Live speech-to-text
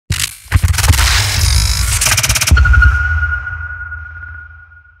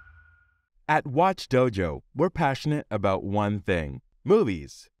At Watch Dojo, we're passionate about one thing: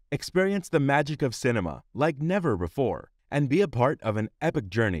 movies. Experience the magic of cinema like never before and be a part of an epic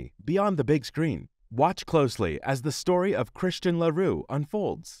journey beyond the big screen. Watch closely as the story of Christian Leroux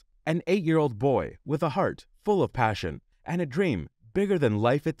unfolds, an 8-year-old boy with a heart full of passion and a dream bigger than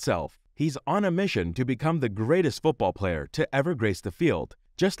life itself. He's on a mission to become the greatest football player to ever grace the field.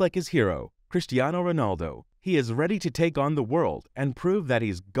 Just like his hero, Cristiano Ronaldo, he is ready to take on the world and prove that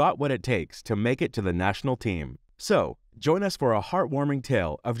he's got what it takes to make it to the national team. So, join us for a heartwarming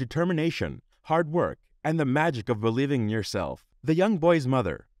tale of determination, hard work, and the magic of believing in yourself. The young boy's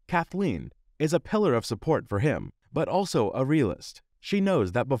mother, Kathleen, is a pillar of support for him, but also a realist. She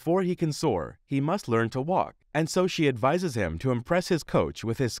knows that before he can soar, he must learn to walk, and so she advises him to impress his coach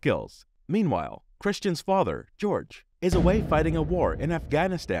with his skills. Meanwhile, Christian's father, George, is away fighting a war in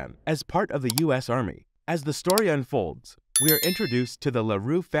Afghanistan as part of the U.S. Army. As the story unfolds, we are introduced to the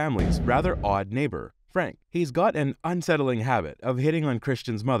Leroux family's rather odd neighbor, Frank. He's got an unsettling habit of hitting on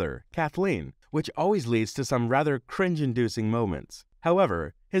Christian's mother, Kathleen, which always leads to some rather cringe-inducing moments.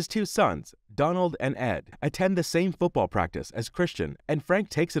 However, his two sons, Donald and Ed, attend the same football practice as Christian, and Frank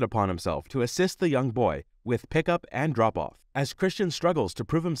takes it upon himself to assist the young boy with pickup and drop-off. As Christian struggles to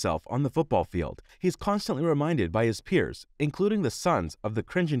prove himself on the football field, he's constantly reminded by his peers, including the sons of the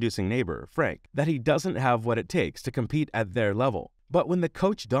cringe-inducing neighbor, Frank, that he doesn't have what it takes to compete at their level. But when the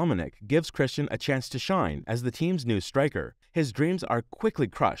coach Dominic gives Christian a chance to shine as the team's new striker, his dreams are quickly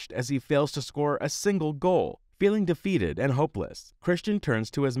crushed as he fails to score a single goal. Feeling defeated and hopeless, Christian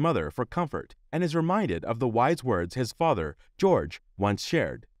turns to his mother for comfort and is reminded of the wise words his father, George, once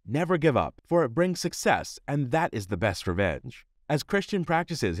shared: "Never give up, for it brings success, and that is the best revenge." As Christian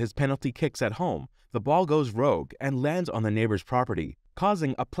practices his penalty kicks at home, the ball goes rogue and lands on the neighbor's property,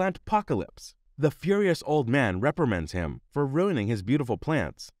 causing a plant-pocalypse. The furious old man reprimands him for ruining his beautiful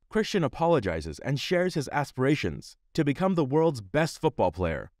plants. Christian apologizes and shares his aspirations to become the world's best football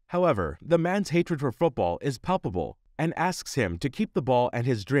player. However, the man's hatred for football is palpable and asks him to keep the ball and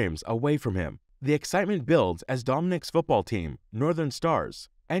his dreams away from him. The excitement builds as Dominic's football team, Northern Stars,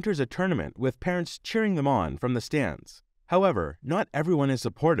 enters a tournament with parents cheering them on from the stands. However, not everyone is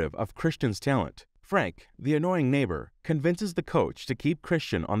supportive of Christian's talent. Frank, the annoying neighbor, convinces the coach to keep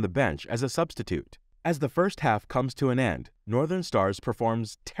Christian on the bench as a substitute. As the first half comes to an end, Northern Stars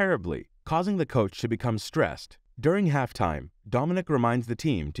performs terribly, causing the coach to become stressed. During halftime, Dominic reminds the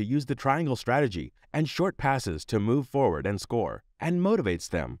team to use the triangle strategy and short passes to move forward and score, and motivates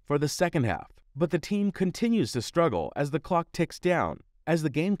them for the second half. But the team continues to struggle as the clock ticks down. As the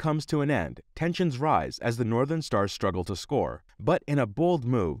game comes to an end, tensions rise as the Northern Stars struggle to score. But in a bold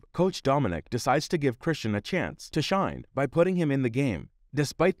move, Coach Dominic decides to give Christian a chance to shine by putting him in the game.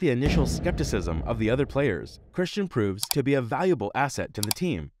 Despite the initial skepticism of the other players, Christian proves to be a valuable asset to the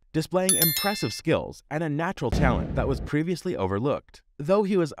team, displaying impressive skills and a natural talent that was previously overlooked. Though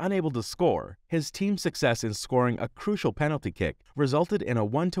he was unable to score, his team's success in scoring a crucial penalty kick resulted in a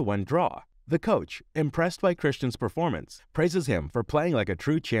 1-1 draw. The coach, impressed by Christian's performance, praises him for playing like a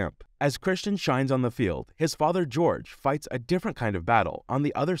true champ. As Christian shines on the field, his father George fights a different kind of battle on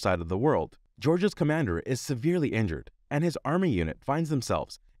the other side of the world. George's commander is severely injured, and his army unit finds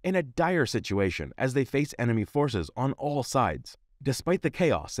themselves in a dire situation as they face enemy forces on all sides. Despite the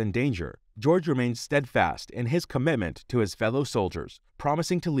chaos and danger, George remains steadfast in his commitment to his fellow soldiers,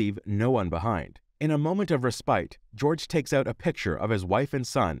 promising to leave no one behind. In a moment of respite, George takes out a picture of his wife and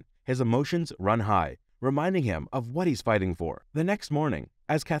son. His emotions run high, reminding him of what he's fighting for. The next morning,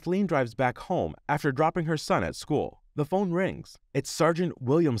 as Kathleen drives back home after dropping her son at school, the phone rings. It's Sergeant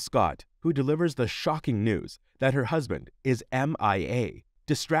William Scott, who delivers the shocking news that her husband is MIA.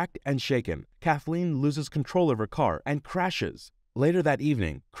 Distracted and shaken, Kathleen loses control of her car and crashes. Later that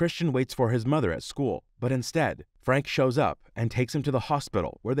evening, Christian waits for his mother at school, but instead, Frank shows up and takes him to the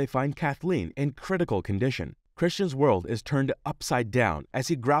hospital where they find Kathleen in critical condition. Christian's world is turned upside down as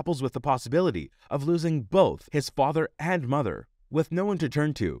he grapples with the possibility of losing both his father and mother. With no one to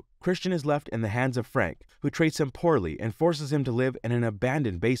turn to, Christian is left in the hands of Frank, who treats him poorly and forces him to live in an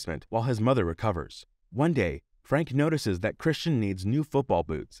abandoned basement while his mother recovers. One day, Frank notices that Christian needs new football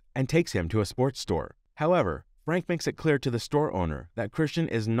boots and takes him to a sports store. However, Frank makes it clear to the store owner that Christian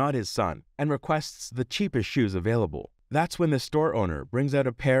is not his son and requests the cheapest shoes available. That's when the store owner brings out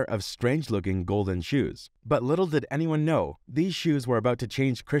a pair of strange-looking golden shoes. But little did anyone know, these shoes were about to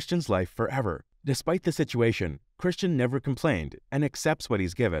change Christian's life forever. Despite the situation, Christian never complained and accepts what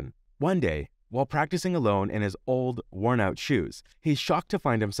he's given. One day, while practicing alone in his old, worn-out shoes, he's shocked to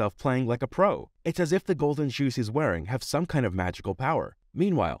find himself playing like a pro. It's as if the golden shoes he's wearing have some kind of magical power.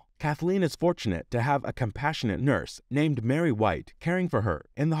 Meanwhile, Kathleen is fortunate to have a compassionate nurse named Mary White caring for her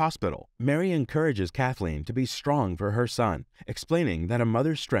in the hospital. Mary encourages Kathleen to be strong for her son, explaining that a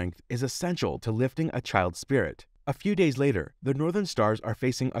mother's strength is essential to lifting a child's spirit. A few days later, the Northern Stars are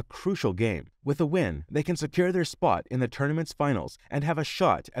facing a crucial game. With a win, they can secure their spot in the tournament's finals and have a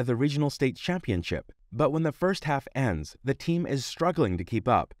shot at the regional state championship. But when the first half ends, the team is struggling to keep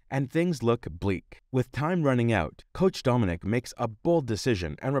up, and things look bleak. With time running out, Coach Dominic makes a bold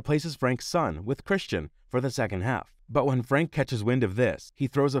decision and replaces Frank's son with Christian for the second half. But when Frank catches wind of this, he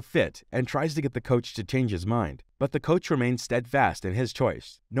throws a fit and tries to get the coach to change his mind. But the coach remains steadfast in his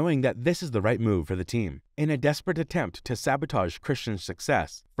choice, knowing that this is the right move for the team. In a desperate attempt to sabotage Christian's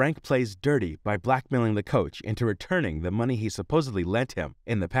success, Frank plays dirty by blackmailing the coach into returning the money he supposedly lent him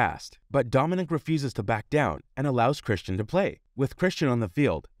in the past. But Dominic refuses to back down and allows Christian to play. With Christian on the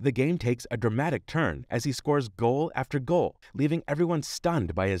field, the game takes a dramatic turn as he scores goal after goal, leaving everyone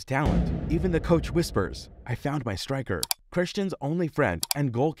stunned by his talent. Even the coach whispers, "I found my striker." Christian's only friend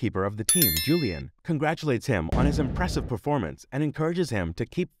and goalkeeper of the team, Julian, congratulates him on his impressive performance and encourages him to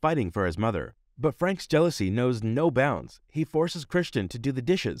keep fighting for his mother. But Frank's jealousy knows no bounds. He forces Christian to do the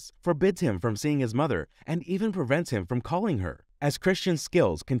dishes, forbids him from seeing his mother, and even prevents him from calling her. As Christian's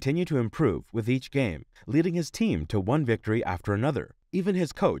skills continue to improve with each game, leading his team to one victory after another. Even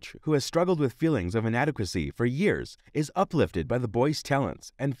his coach, who has struggled with feelings of inadequacy for years, is uplifted by the boy's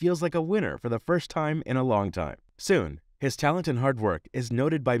talents and feels like a winner for the first time in a long time. Soon, his talent and hard work is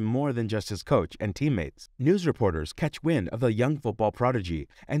noted by more than just his coach and teammates. News reporters catch wind of the young football prodigy,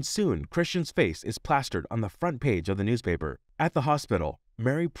 and soon Christian's face is plastered on the front page of the newspaper. At the hospital,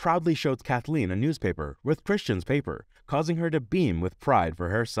 Mary proudly shows Kathleen a newspaper with Christian's paper, causing her to beam with pride for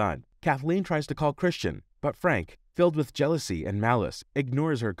her son. Kathleen tries to call Christian, but Frank, filled with jealousy and malice,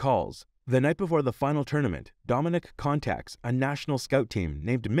 ignores her calls. The night before the final tournament, Dominic contacts a national scout team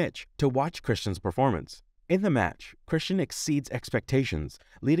named Mitch to watch Christian's performance. In the match, Christian exceeds expectations,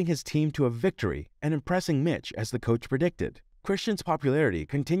 leading his team to a victory and impressing Mitch as the coach predicted. Christian's popularity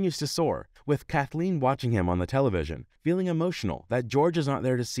continues to soar, with Kathleen watching him on the television, feeling emotional that George is not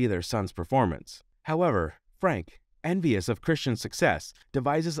there to see their son's performance. However, Frank, envious of Christian's success,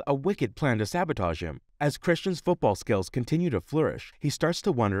 devises a wicked plan to sabotage him. As Christian's football skills continue to flourish, he starts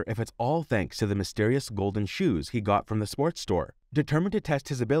to wonder if it's all thanks to the mysterious golden shoes he got from the sports store. Determined to test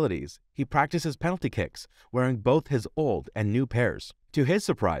his abilities, he practices penalty kicks, wearing both his old and new pairs. To his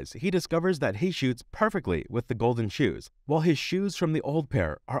surprise, he discovers that he shoots perfectly with the golden shoes, while his shoes from the old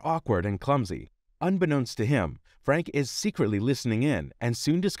pair are awkward and clumsy. Unbeknownst to him, Frank is secretly listening in and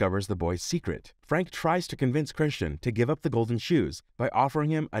soon discovers the boy's secret. Frank tries to convince Christian to give up the golden shoes by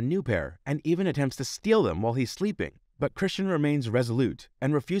offering him a new pair and even attempts to steal them while he's sleeping. But Christian remains resolute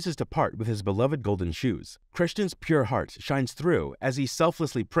and refuses to part with his beloved golden shoes. Christian's pure heart shines through as he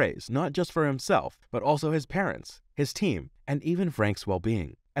selflessly prays not just for himself, but also his parents, his team, and even Frank's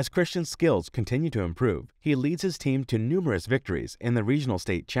well-being. As Christian's skills continue to improve, he leads his team to numerous victories in the regional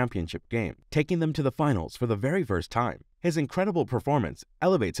state championship game, taking them to the finals for the very first time. His incredible performance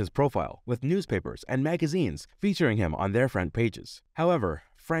elevates his profile, with newspapers and magazines featuring him on their front pages. However,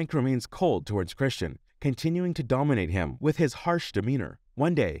 Frank remains cold towards Christian, continuing to dominate him with his harsh demeanor.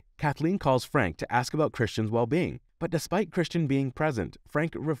 One day, Kathleen calls Frank to ask about Christian's well-being, but despite Christian being present,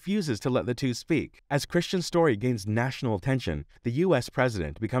 Frank refuses to let the two speak. As Christian's story gains national attention, the US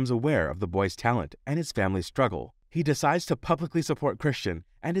president becomes aware of the boy's talent and his family's struggle. He decides to publicly support Christian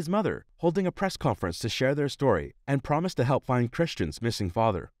and his mother, holding a press conference to share their story and promise to help find Christian's missing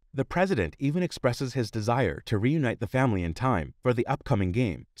father. The president even expresses his desire to reunite the family in time for the upcoming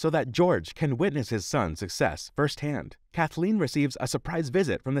game so that George can witness his son's success firsthand. Kathleen receives a surprise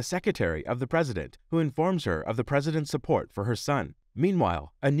visit from the secretary of the president, who informs her of the president's support for her son.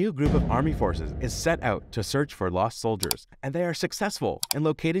 Meanwhile, a new group of army forces is set out to search for lost soldiers, and they are successful in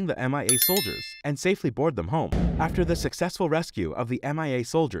locating the MIA soldiers and safely board them home. After the successful rescue of the MIA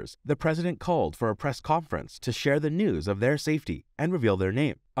soldiers, the president called for a press conference to share the news of their safety and reveal their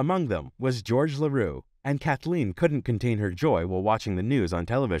name. Among them was George LaRue, and Kathleen couldn't contain her joy while watching the news on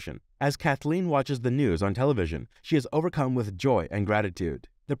television. As Kathleen watches the news on television, she is overcome with joy and gratitude.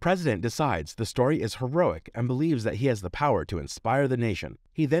 The president decides the story is heroic and believes that he has the power to inspire the nation.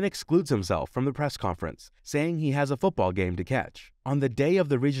 He then excludes himself from the press conference, saying he has a football game to catch. On the day of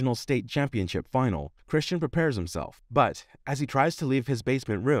the regional state championship final, Christian prepares himself, but as he tries to leave his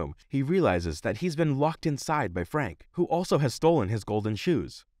basement room, he realizes that he's been locked inside by Frank, who also has stolen his golden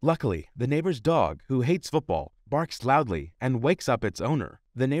shoes. Luckily, the neighbor's dog, who hates football, barks loudly and wakes up its owner.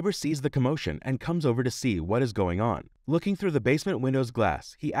 The neighbor sees the commotion and comes over to see what is going on. Looking through the basement window's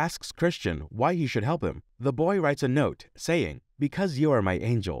glass, he asks Christian why he should help him. The boy writes a note saying, "Because you are my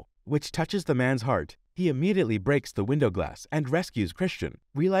angel," which touches the man's heart. He immediately breaks the window glass and rescues Christian.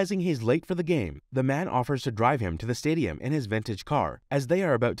 Realizing he's late for the game, the man offers to drive him to the stadium in his vintage car. As they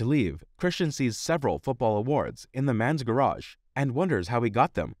are about to leave, Christian sees several football awards in the man's garage and wonders how he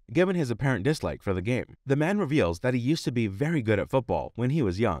got them, given his apparent dislike for the game. The man reveals that he used to be very good at football when he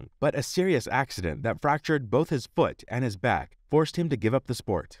was young, but a serious accident that fractured both his foot and his back forced him to give up the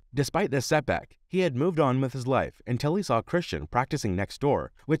sport. Despite this setback, he had moved on with his life until he saw Christian practicing next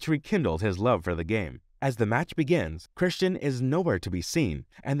door, which rekindled his love for the game. As the match begins, Christian is nowhere to be seen,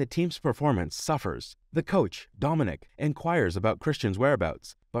 and the team's performance suffers. The coach, Dominic, inquires about Christian's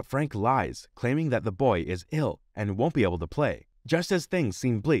whereabouts, but Frank lies, claiming that the boy is ill and won't be able to play. Just as things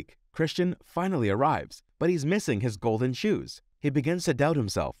seem bleak, Christian finally arrives, but he's missing his golden shoes. He begins to doubt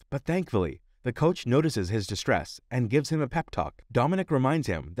himself, but thankfully, the coach notices his distress and gives him a pep talk. Dominic reminds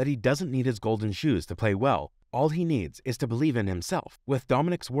him that he doesn't need his golden shoes to play well. All he needs is to believe in himself. With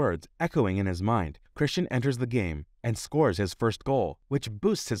Dominic's words echoing in his mind, Christian enters the game and scores his first goal, which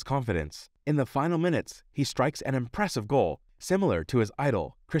boosts his confidence. In the final minutes, he strikes an impressive goal, similar to his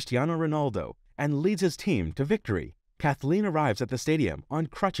idol, Cristiano Ronaldo, and leads his team to victory. Kathleen arrives at the stadium on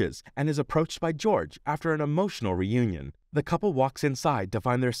crutches and is approached by George after an emotional reunion. The couple walks inside to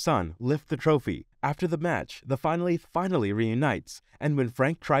find their son lift the trophy. After the match, the family finally reunites, and when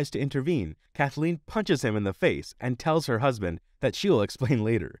Frank tries to intervene, Kathleen punches him in the face and tells her husband that she'll explain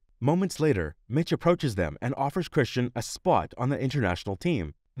later. Moments later, Mitch approaches them and offers Christian a spot on the international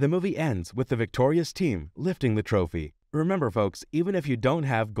team. The movie ends with the victorious team lifting the trophy. Remember folks, even if you don't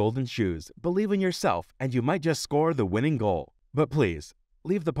have golden shoes, believe in yourself and you might just score the winning goal. But please,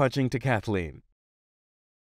 leave the punching to Kathleen.